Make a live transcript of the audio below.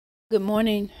Good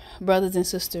morning, brothers and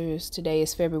sisters. Today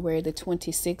is February the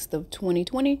 26th of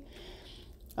 2020.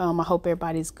 I hope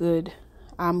everybody's good.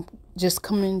 I'm just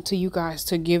coming to you guys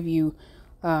to give you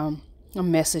a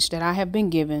message that I have been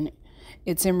given.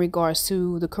 It's in regards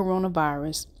to the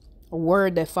coronavirus, a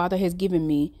word that Father has given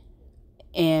me.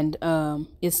 And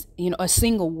it's, a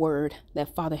single word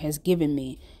that Father has given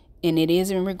me. And it is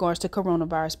in regards to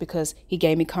coronavirus because he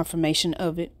gave me confirmation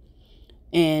of it.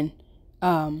 And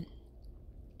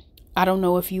I don't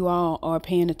know if you all are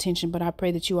paying attention, but I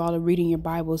pray that you all are reading your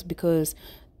Bibles because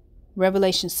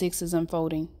Revelation 6 is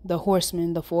unfolding. The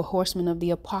horsemen, the four horsemen of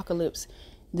the apocalypse.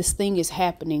 This thing is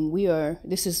happening.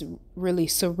 This is really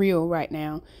surreal right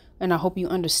now. And I hope you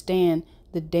understand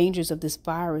the dangers of this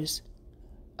virus.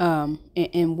 I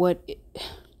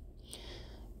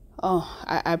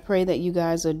pray that you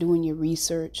guys are doing your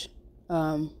research,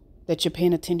 that you're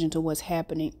paying attention to what's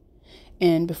happening.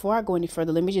 And before I go any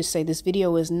further, let me just say this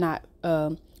video is not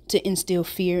to instill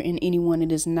fear in anyone.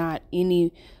 It is not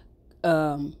any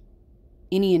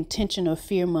intention of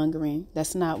fear mongering.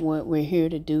 That's not what we're here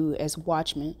to do as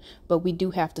watchmen. But we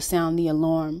do have to sound the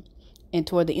alarm. And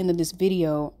toward the end of this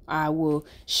video, I will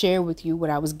share with you what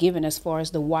I was given as far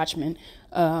as the watchman,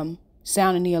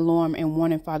 sounding the alarm and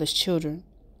warning Father's children.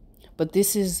 But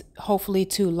this is hopefully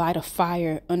to light a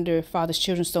fire under Father's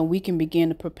children so we can begin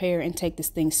to prepare and take this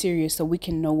thing serious so we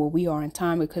can know where we are in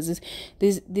time, because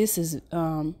this is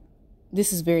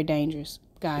very dangerous,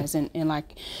 guys. And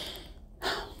like,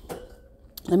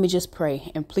 let me just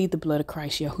pray and plead the blood of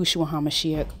Christ, Yahushua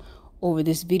HaMashiach, over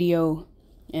this video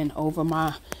and over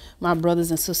my brothers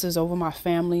and sisters, over my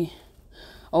family,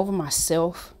 over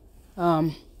myself.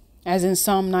 As in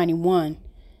Psalm 91,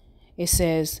 it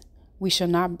says,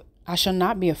 I shall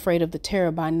not be afraid of the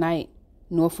terror by night,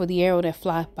 nor for the arrow that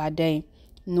flieth by day,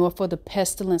 nor for the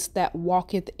pestilence that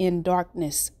walketh in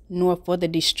darkness, nor for the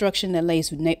destruction that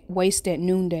lays waste at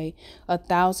noonday.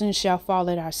 1,000 shall fall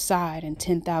at our side, and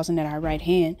 10,000 at our right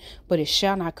hand, but it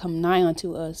shall not come nigh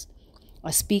unto us. I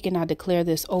speak and I declare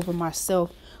this over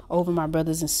myself, over my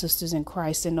brothers and sisters in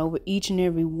Christ, and over each and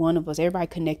every one of us, everybody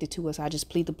connected to us. I just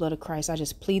plead the blood of Christ. I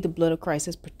just plead the blood of Christ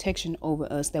as protection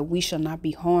over us, that we shall not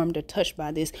be harmed or touched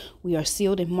by this. We are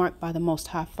sealed and marked by the Most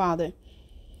High Father.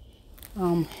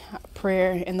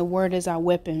 Prayer and the word is our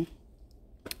weapon.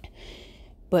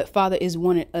 But Father is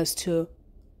wanting us to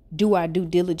do our due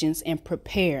diligence and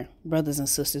prepare, brothers and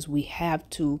sisters. We have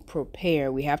to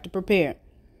prepare. We have to prepare.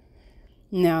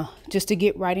 Now, just to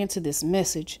get right into this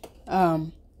message,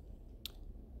 my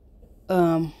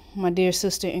dear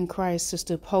sister in Christ,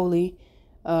 Sister Polly,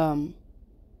 her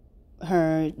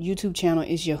YouTube channel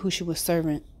is Yahushua's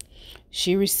Servant.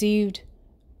 She received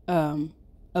a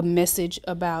message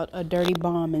about a dirty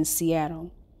bomb in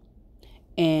Seattle,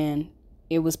 and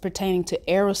it was pertaining to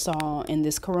aerosol and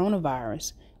this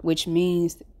coronavirus, which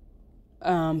means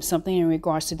something in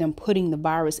regards to them putting the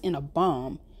virus in a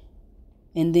bomb.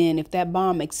 And then if that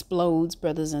bomb explodes,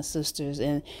 brothers and sisters,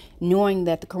 and knowing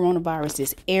that the coronavirus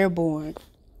is airborne,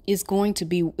 it's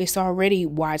already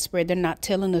widespread. They're not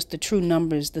telling us the true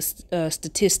numbers, the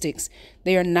statistics.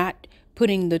 They are not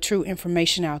putting the true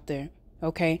information out there.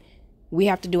 OK, we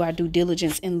have to do our due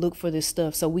diligence and look for this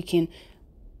stuff so we can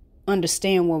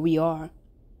understand where we are.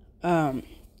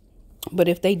 But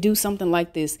if they do something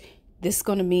like this is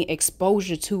going to mean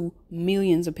exposure to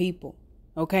millions of people.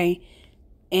 OK,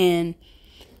 and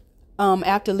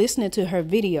after listening to her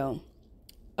video,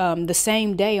 the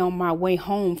same day on my way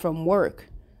home from work,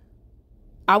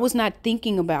 I was not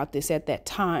thinking about this at that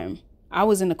time. I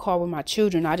was in the car with my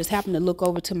children. I just happened to look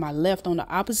over to my left on the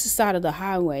opposite side of the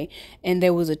highway, and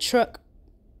there was a truck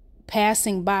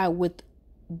passing by with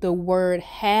the word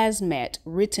HAZMAT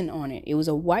written on it. It was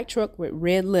a white truck with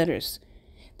red letters.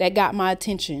 That got my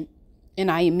attention,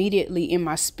 and I immediately in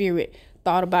my spirit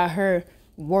thought about her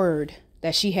word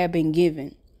that she had been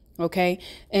given. OK,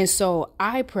 and so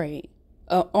I prayed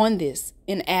on this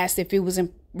and asked if it was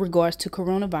in regards to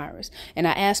coronavirus. And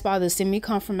I asked Father to send me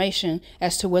confirmation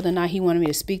as to whether or not he wanted me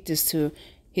to speak this to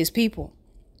his people.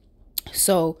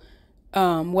 So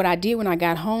what I did when I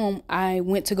got home, I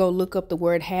went to go look up the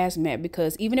word hazmat,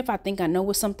 because even if I think I know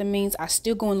what something means, I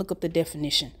still go and look up the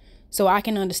definition so I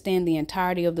can understand the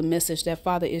entirety of the message that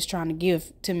Father is trying to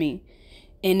give to me.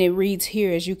 And it reads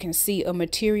here, as you can see, a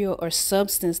material or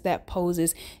substance that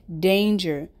poses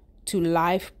danger to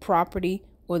life, property,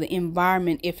 or the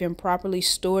environment if improperly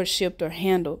stored, shipped, or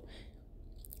handled.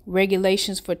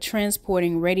 Regulations for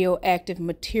transporting radioactive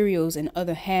materials and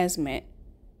other hazmat.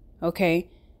 Okay,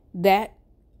 that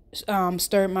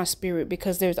stirred my spirit,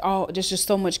 because there's just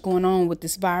so much going on with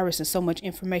this virus and so much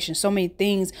information, so many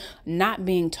things not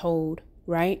being told,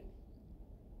 right?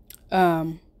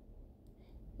 And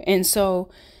so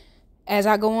as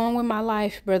I go on with my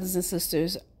life, brothers and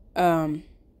sisters, Father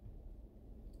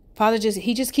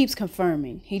he just keeps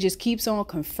confirming. He just keeps on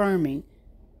confirming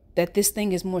that this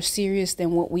thing is more serious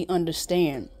than what we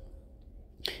understand.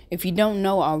 If you don't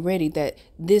know already that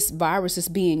this virus is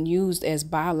being used as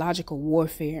biological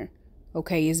warfare,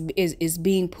 okay, is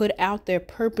being put out there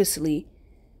purposely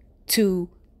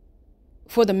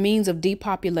for the means of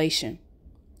depopulation.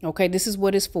 Okay, this is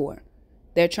what it's for.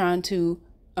 They're trying to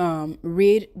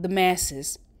rid the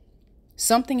masses.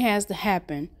 Something has to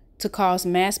happen to cause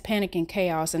mass panic and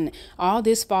chaos, and all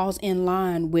this falls in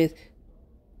line with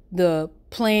the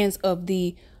plans of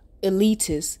the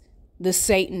elitists, the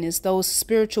Satanists,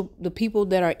 the people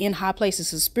that are in high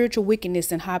places. The spiritual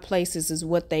wickedness in high places is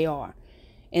what they are,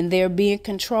 and they're being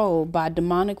controlled by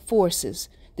demonic forces.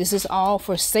 This is all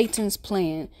for Satan's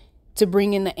plan to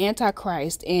bring in the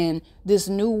Antichrist and this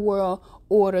new world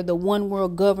order, the one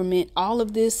world government. All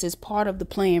of this is part of the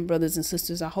plan, brothers and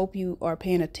sisters. I hope you are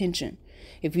paying attention.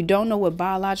 If you don't know what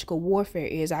biological warfare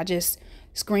is, I just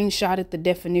screenshotted the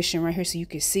definition right here so you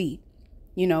can see,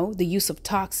 the use of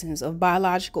toxins of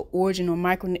biological origin or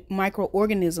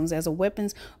microorganisms as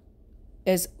weapons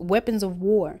of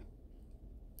war.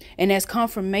 And as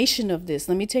confirmation of this,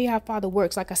 let me tell you how Father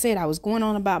works. Like I said, I was going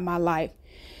on about my life.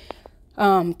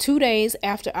 2 days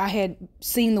after I had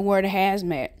seen the word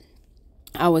HAZMAT,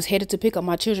 I was headed to pick up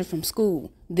my children from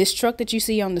school. This truck that you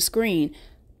see on the screen,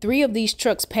 3 of these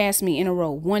trucks passed me in a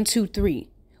row. 1, 2, 3.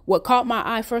 What caught my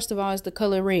eye, first of all, is the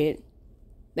color red.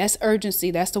 That's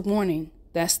urgency. That's the warning.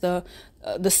 That's the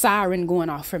siren going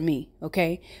off for me.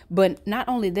 Okay. But not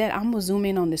only that, I'm going to zoom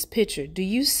in on this picture. Do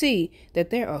you see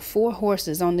that there are 4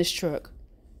 horses on this truck?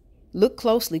 Look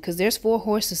closely, because there's 4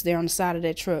 horses there on the side of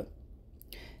that truck.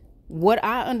 What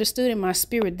I understood in my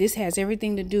spirit, this has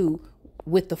everything to do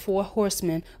with the 4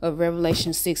 horsemen of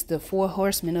Revelation 6, the 4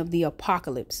 horsemen of the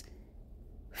apocalypse: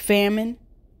 famine,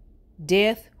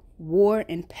 death, war,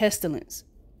 and pestilence.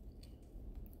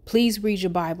 Please read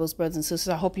your Bibles, brothers and sisters.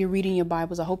 I hope you're reading your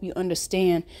Bibles. I hope you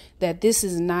understand that this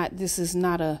is not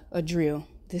a drill.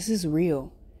 This is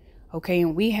real. Okay.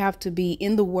 And we have to be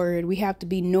in the word. We have to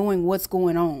be knowing what's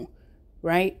going on,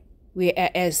 right? We,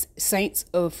 as saints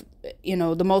of,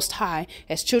 the Most High,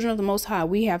 as children of the Most High,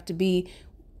 we have to be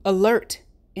alert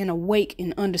and awake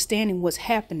and understanding what's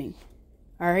happening.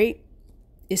 All right.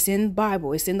 It's in the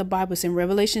Bible. It's in the Bible. It's in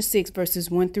Revelation 6, verses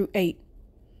 1 through 8.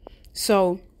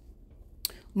 So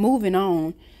moving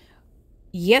on,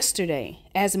 yesterday,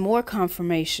 as more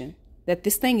confirmation that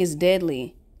this thing is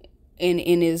deadly and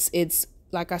it's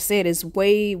like I said, it's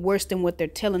way worse than what they're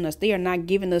telling us. They are not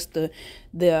giving us the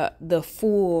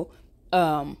full,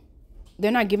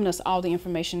 they're not giving us all the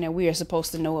information that we are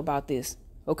supposed to know about this.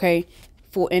 Okay.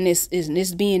 And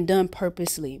it's being done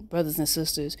purposely, brothers and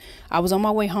sisters. I was on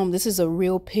my way home. This is a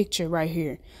real picture right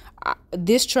here.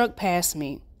 This truck passed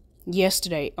me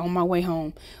yesterday on my way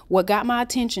home. What got my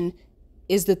attention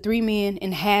is the 3 men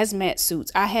in hazmat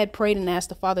suits. I had prayed and asked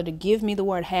the Father to give me the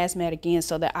word hazmat again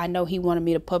so that I know he wanted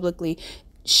me to publicly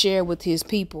share with his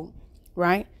people,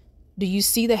 right? Do you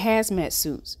see the hazmat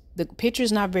suits? The picture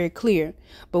is not very clear,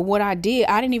 but what I did,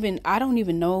 I don't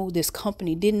even know this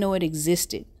company, didn't know it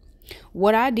existed.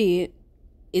 What I did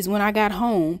is when I got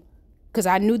home, because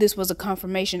I knew this was a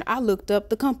confirmation, I looked up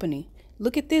the company.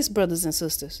 Look at this, brothers and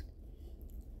sisters.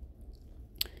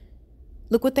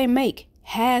 Look what they make.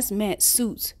 Hazmat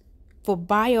suits for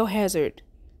biohazard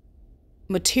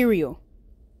material,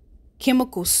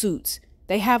 chemical suits.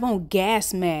 They have on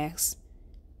gas masks.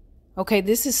 Okay,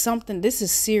 this is something, this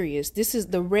is serious. This is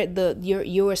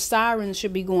your sirens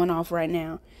should be going off right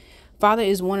now. Father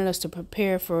is wanting us to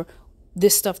prepare for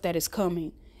this stuff that is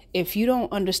coming. If you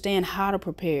don't understand how to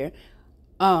prepare,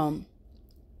 and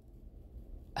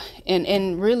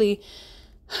really,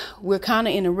 we're kind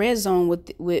of in a red zone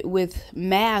with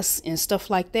masks and stuff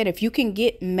like that. If you can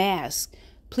get masks,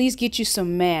 please get you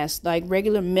some masks, like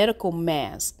regular medical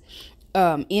masks.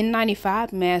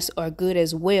 N95 masks are good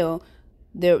as well.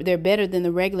 They're better than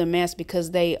the regular masks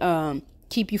because they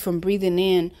keep you from breathing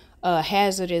in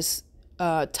hazardous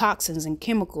toxins and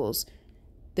chemicals.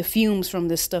 The fumes from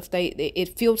this stuff,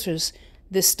 it filters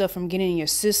this stuff from getting in your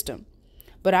system.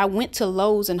 But I went to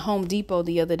Lowe's and Home Depot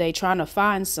the other day trying to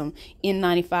find some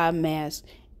N95 masks.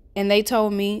 And they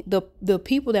told me, the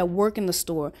people that work in the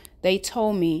store, they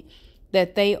told me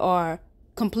that they are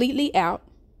completely out.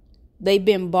 They've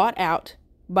been bought out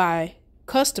by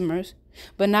customers.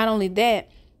 But not only that,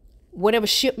 whatever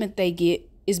shipment they get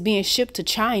is being shipped to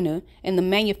China and the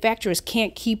manufacturers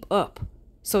can't keep up.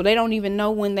 So they don't even know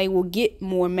when they will get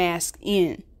more masks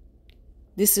in.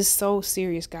 This is so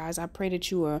serious, guys. I pray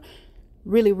that you are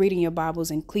really reading your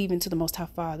Bibles and cleaving to the Most High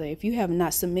Father. If you have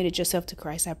not submitted yourself to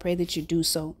Christ, I pray that you do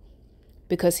so,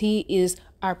 because he is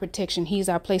our protection. He's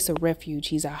our place of refuge.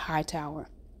 He's our high tower.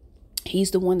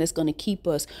 He's the one that's going to keep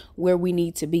us where we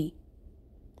need to be.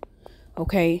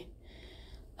 Okay.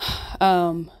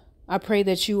 I pray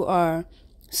that you are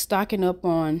stocking up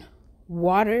on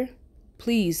water.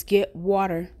 Please get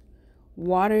water.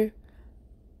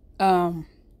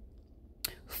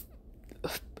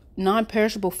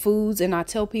 Non-perishable foods. And I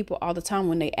tell people all the time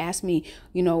when they ask me,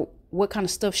 what kind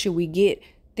of stuff should we get?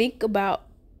 Think about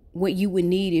what you would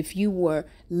need if you were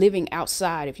living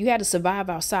outside. If you had to survive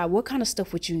outside, what kind of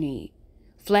stuff would you need?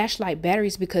 Flashlight,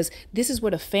 batteries, because this is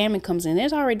where the famine comes in.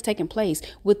 It's already taking place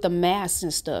with the masks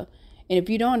and stuff. And if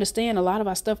you don't understand, a lot of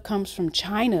our stuff comes from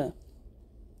China.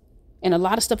 And a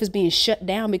lot of stuff is being shut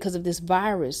down because of this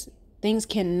virus. Things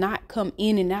cannot come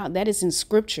in and out. That is in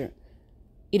scripture.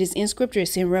 It is in scripture.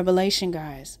 It's in Revelation,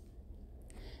 guys.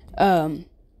 And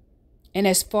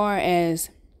as far as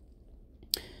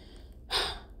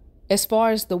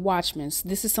the Watchmen,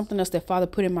 this is something else that Father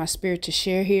put in my spirit to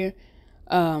share here.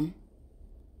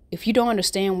 If you don't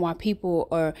understand why people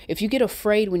are, if you get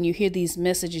afraid when you hear these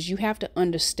messages, you have to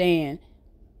understand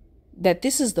that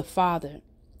this is the Father.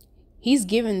 He's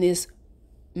given this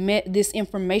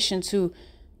information to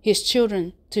his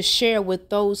children to share with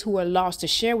those who are lost, to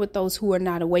share with those who are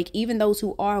not awake, even those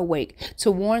who are awake,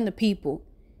 to warn the people,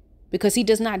 because he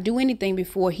does not do anything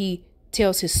before he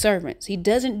tells his servants. He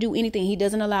doesn't do anything. He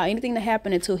doesn't allow anything to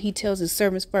happen until he tells his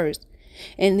servants first.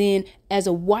 And then as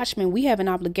a watchman, we have an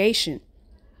obligation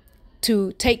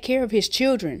to take care of his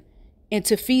children and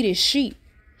to feed his sheep.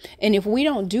 And if we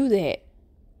don't do that,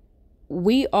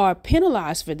 we are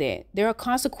penalized for that. There are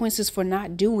consequences for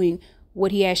not doing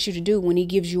what he asks you to do when he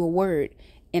gives you a word.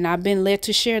 And I've been led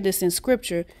to share this in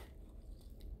scripture,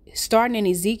 starting in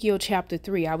Ezekiel chapter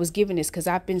 3. I was given this because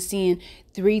I've been seeing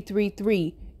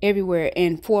 333 everywhere.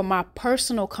 And for my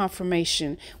personal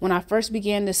confirmation, when I first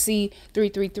began to see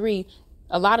 333,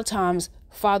 a lot of times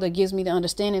Father gives me the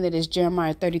understanding that it's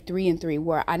Jeremiah 33:3,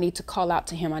 where I need to call out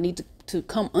to him. I need to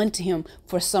come unto him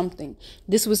for something.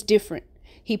 This was different.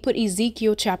 He put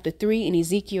Ezekiel chapter 3 and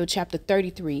Ezekiel chapter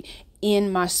 33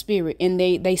 in my spirit. And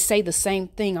they say the same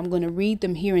thing. I'm going to read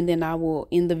them here and then I will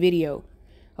end the video.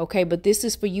 Okay, but this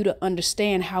is for you to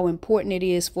understand how important it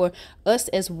is for us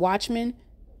as watchmen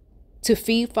to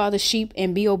feed Father's sheep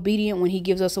and be obedient when he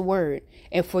gives us a word.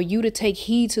 And for you to take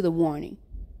heed to the warning,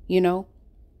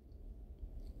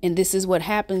 And this is what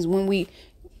happens when we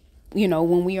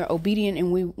are obedient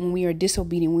and when we are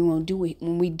disobedient. We won't do it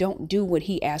when we don't do what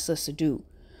he asks us to do.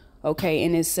 Okay,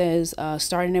 and it says,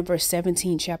 starting at verse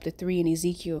 17, chapter 3 in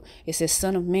Ezekiel, it says,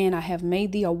 Son of man, I have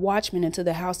made thee a watchman unto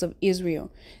the house of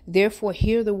Israel. Therefore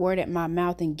hear the word at my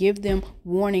mouth and give them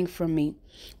warning from me.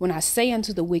 When I say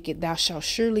unto the wicked, thou shalt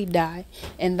surely die,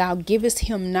 and thou givest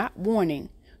him not warning,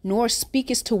 nor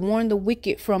speakest to warn the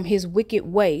wicked from his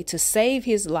wicked way to save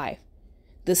his life.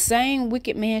 The same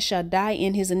wicked man shall die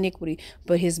in his iniquity,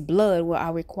 but his blood will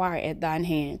I require at thine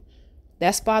hand.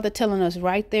 That's Father telling us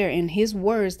right there in his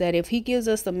words that if he gives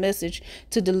us a message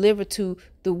to deliver to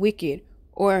the wicked,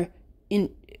 or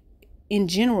in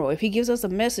general, if he gives us a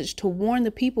message to warn the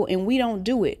people and we don't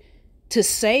do it, to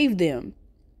save them,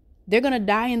 they're going to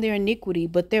die in their iniquity,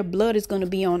 but their blood is going to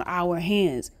be on our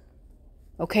hands.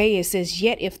 Okay, it says,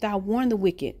 yet if thou warn the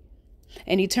wicked,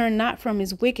 and he turn not from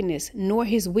his wickedness, nor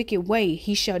his wicked way,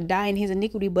 he shall die in his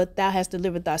iniquity, but thou hast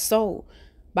delivered thy soul.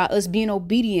 By us being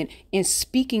obedient and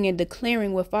speaking and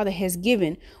declaring what Father has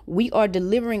given, we are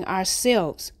delivering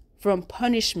ourselves from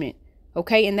punishment.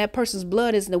 Okay, and that person's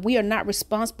blood is that we are not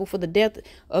responsible for the death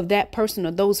of that person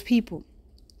or those people.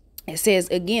 It says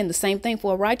again the same thing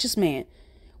for a righteous man.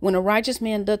 When a righteous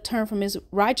man doth turn from his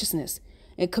righteousness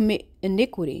and commit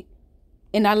iniquity,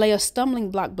 and I lay a stumbling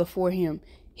block before him,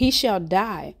 he shall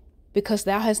die, because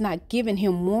thou hast not given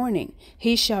him warning.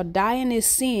 He shall die in his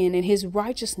sin, and his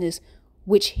righteousness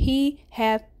which he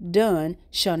hath done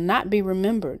shall not be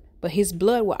remembered, but his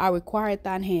blood will I require at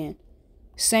thine hand.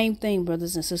 Same thing,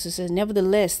 brothers and sisters. It says,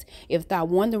 nevertheless, if thou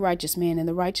warn the righteous man, and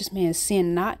the righteous man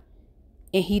sin not,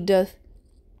 and he doth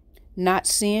not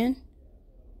sin,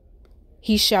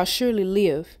 he shall surely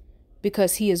live,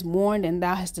 because he is warned, and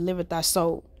thou hast delivered thy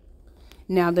soul.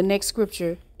 Now, the next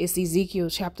scripture is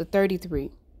Ezekiel chapter 33.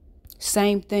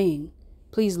 Same thing.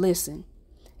 Please listen.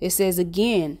 It says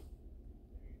again,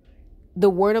 the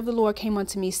word of the Lord came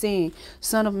unto me, saying,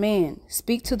 Son of man,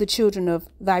 speak to the children of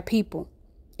thy people,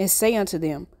 and say unto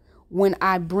them, when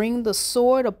I bring the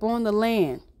sword upon the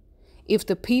land, if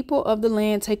the people of the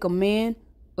land take a man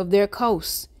of their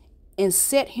coasts, and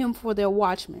set him for their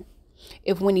watchman.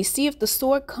 If when he seeth the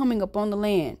sword coming upon the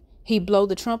land, he blow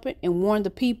the trumpet and warn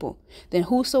the people, then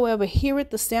whosoever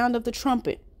heareth the sound of the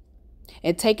trumpet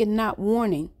and taketh not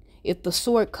warning, if the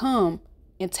sword come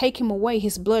and take him away,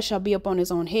 his blood shall be upon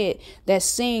his own head. That's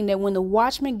saying that when the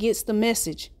watchman gets the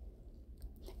message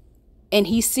and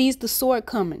he sees the sword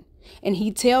coming and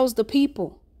he tells the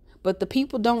people, but the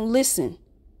people don't listen,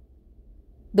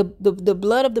 the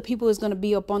blood of the people is going to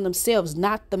be upon themselves,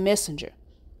 not the messenger.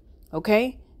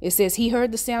 Okay? It says he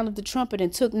heard the sound of the trumpet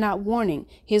and took not warning.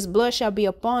 His blood shall be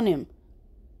upon him.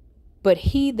 But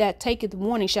he that taketh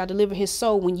warning shall deliver his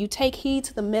soul. When you take heed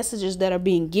to the messages that are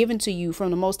being given to you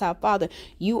from the Most High Father,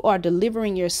 you are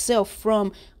delivering yourself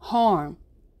from harm.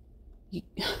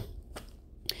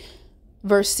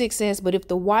 Verse 6 says, but if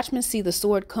the watchman see the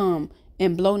sword come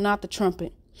and blow not the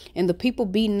trumpet, and the people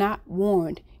be not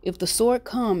warned, if the sword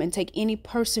come and take any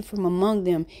person from among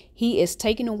them, he is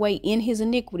taken away in his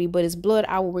iniquity, but his blood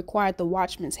I will require at the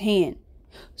watchman's hand.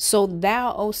 So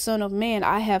thou, O son of man,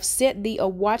 I have set thee a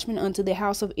watchman unto the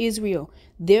house of Israel.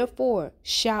 Therefore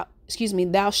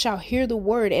thou shalt hear the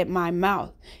word at my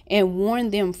mouth, and warn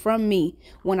them from me.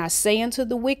 When I say unto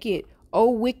the wicked,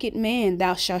 O wicked man,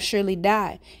 thou shalt surely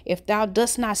die. If thou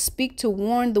dost not speak to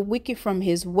warn the wicked from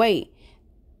his way,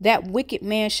 that wicked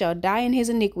man shall die in his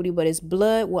iniquity, but his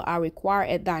blood will I require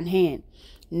at thine hand.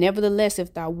 Nevertheless,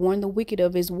 if thou warn the wicked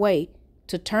of his way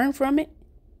to turn from it,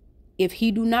 if he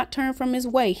do not turn from his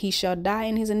way, he shall die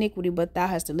in his iniquity, but thou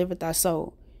hast delivered thy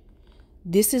soul.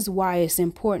 This is why it's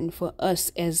important for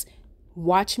us as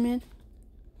watchmen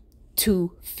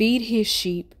to feed his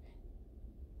sheep,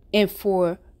 and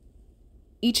for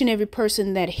each and every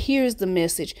person that hears the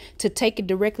message to take it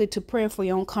directly to prayer for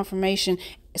your own confirmation,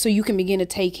 so you can begin to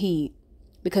take heed,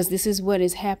 because this is what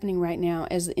is happening right now.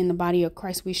 As in the body of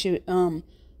Christ, we should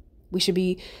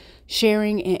be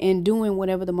sharing and doing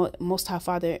whatever the Most High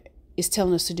Father is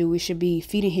telling us to do. We should be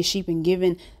feeding his sheep and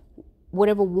giving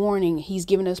whatever warning he's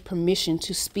given us permission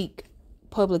to speak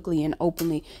publicly and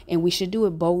openly, and we should do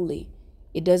it boldly.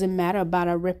 It doesn't matter about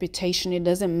our reputation. It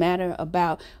doesn't matter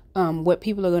about what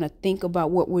people are going to think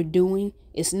about what we're doing.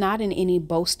 It's not in any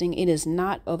boasting. It is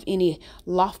not of any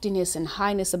loftiness and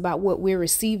highness about what we're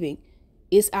receiving.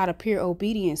 It's out of pure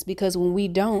obedience, because when we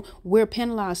don't, we're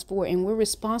penalized for it, and we're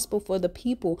responsible for the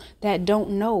people that don't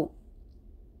know.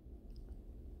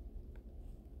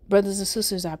 Brothers and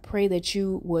sisters, I pray that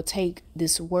you will take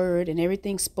this word and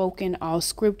everything spoken, all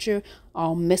scripture,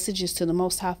 all messages to the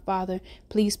Most High Father.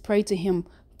 Please pray to him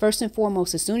first and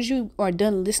foremost. As soon as you are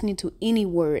done listening to any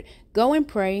word, go and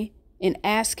pray and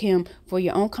ask him for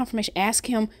your own confirmation. Ask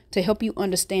him to help you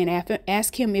understand.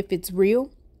 Ask him if it's real,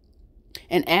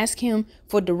 and ask him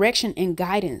for direction and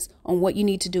guidance on what you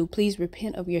need to do. Please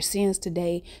repent of your sins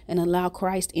today and allow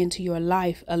Christ into your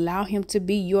life. Allow him to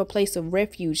be your place of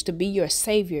refuge, to be your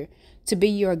savior, to be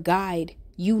your guide.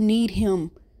 You need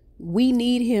him. We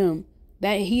need him.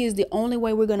 That he is the only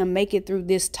way we're going to make it through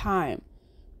this time.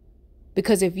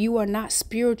 Because if you are not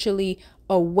spiritually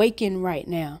awakened right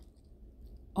now,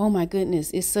 oh my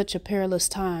goodness, it's such a perilous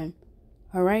time.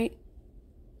 All right.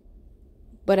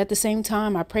 But at the same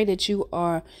time, I pray that you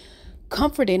are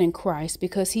comforted in Christ,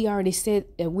 because he already said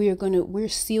that we're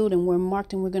sealed and we're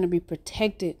marked and we're going to be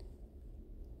protected.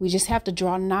 We just have to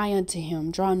draw nigh unto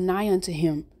him. Draw nigh unto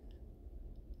him.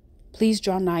 Please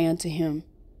draw nigh unto him.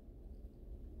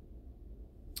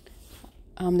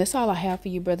 That's all I have for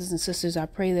you, brothers and sisters. I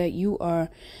pray that you all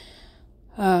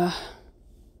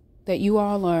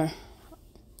are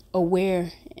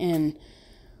aware and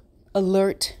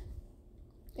alert,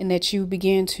 and that you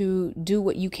begin to do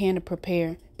what you can to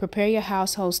prepare your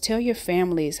households. Tell your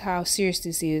families how serious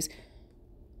this is.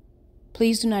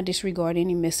 Please do not disregard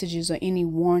any messages or any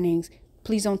warnings.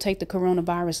 Please don't take the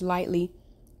coronavirus lightly,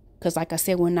 because like I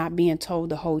said, we're not being told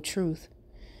the whole truth.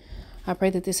 I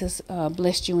pray that this has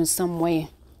blessed you in some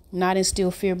way, not instill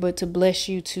fear, but to bless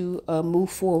you to move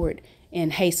forward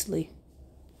and hastily.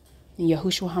 In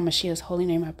Yahushua HaMashiach's holy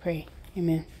name I pray.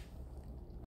 Amen.